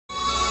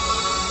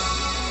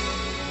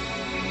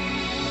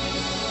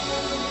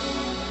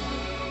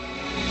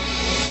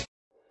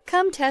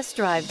Come test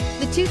drive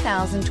the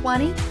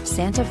 2020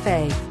 Santa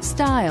Fe.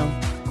 Style,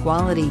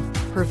 quality,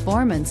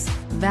 performance,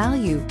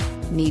 value.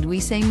 Need we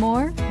say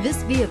more?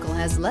 This vehicle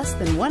has less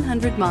than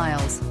 100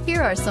 miles.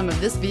 Here are some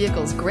of this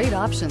vehicle's great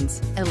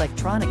options: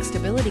 electronic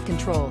stability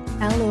control,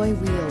 alloy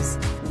wheels,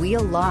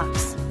 wheel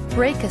locks,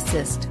 brake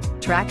assist,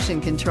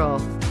 traction control,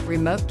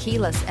 remote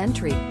keyless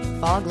entry,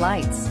 fog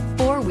lights,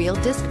 four-wheel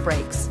disc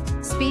brakes,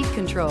 speed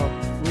control,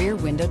 rear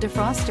window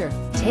defroster.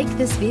 Take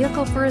this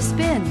vehicle for a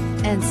spin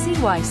and see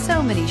why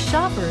so many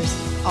shoppers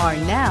are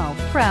now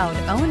proud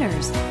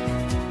owners.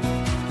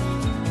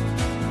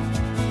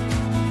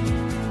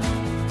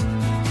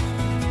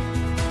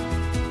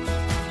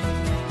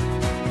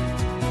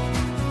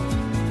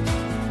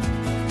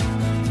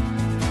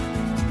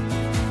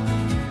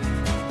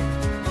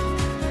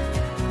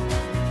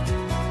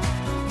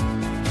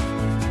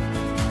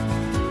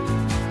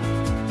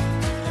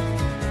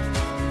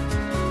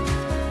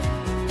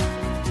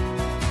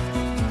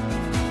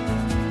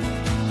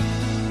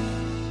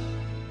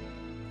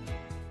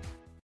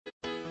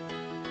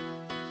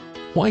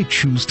 Why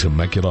choose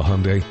Temecula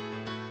Hyundai?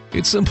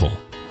 It's simple.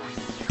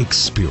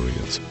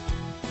 Experience.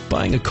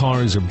 Buying a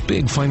car is a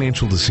big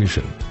financial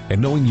decision, and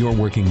knowing you're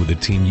working with a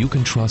team you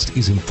can trust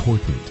is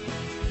important.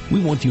 We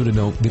want you to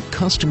know that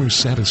customer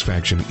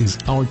satisfaction is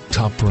our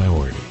top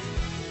priority.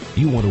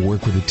 You want to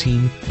work with a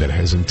team that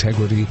has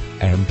integrity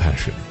and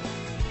passion.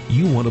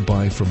 You want to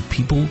buy from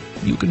people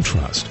you can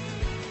trust.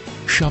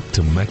 Shop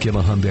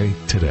Temecula Hyundai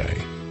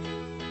today.